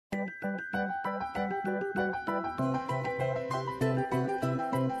Guys,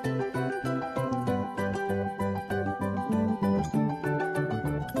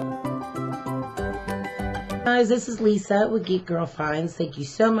 this is Lisa with Geekgirlfinds. Thank you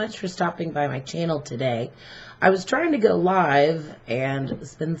so much for stopping by my channel today. I was trying to go live and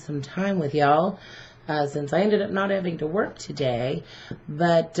spend some time with y'all since I ended up not having to work today,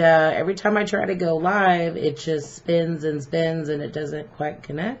 but every time I try to go live it just spins and spins and it doesn't quite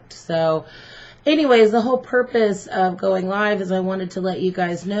connect. So anyways, the whole purpose of going live is I wanted to let you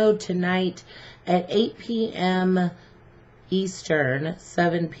guys know tonight at 8 p.m. Eastern,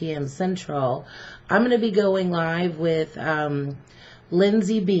 7 p.m. Central, I'm going to be going live with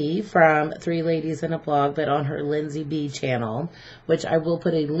Lindsay B from 3 Ladies in a Blog, but on her Lindsay B channel, which I will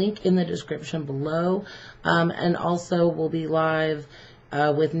put a link in the description below, and also we'll be live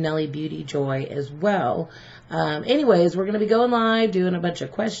with Nellie Beauty Joy as well. Anyways, we're going to be going live, doing a bunch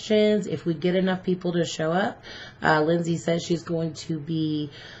of questions. If we get enough people to show up, Lindsay says she's going to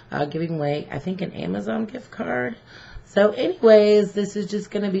be giving away, I think, an Amazon gift card. So anyways, this is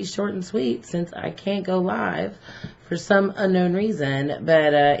just going to be short and sweet since I can't go live for some unknown reason.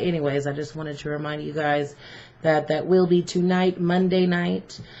 But anyways, I just wanted to remind you guys that that will be tonight, Monday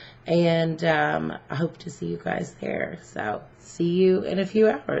night. And I hope to see you guys there. So see you in a few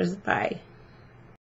hours. Bye.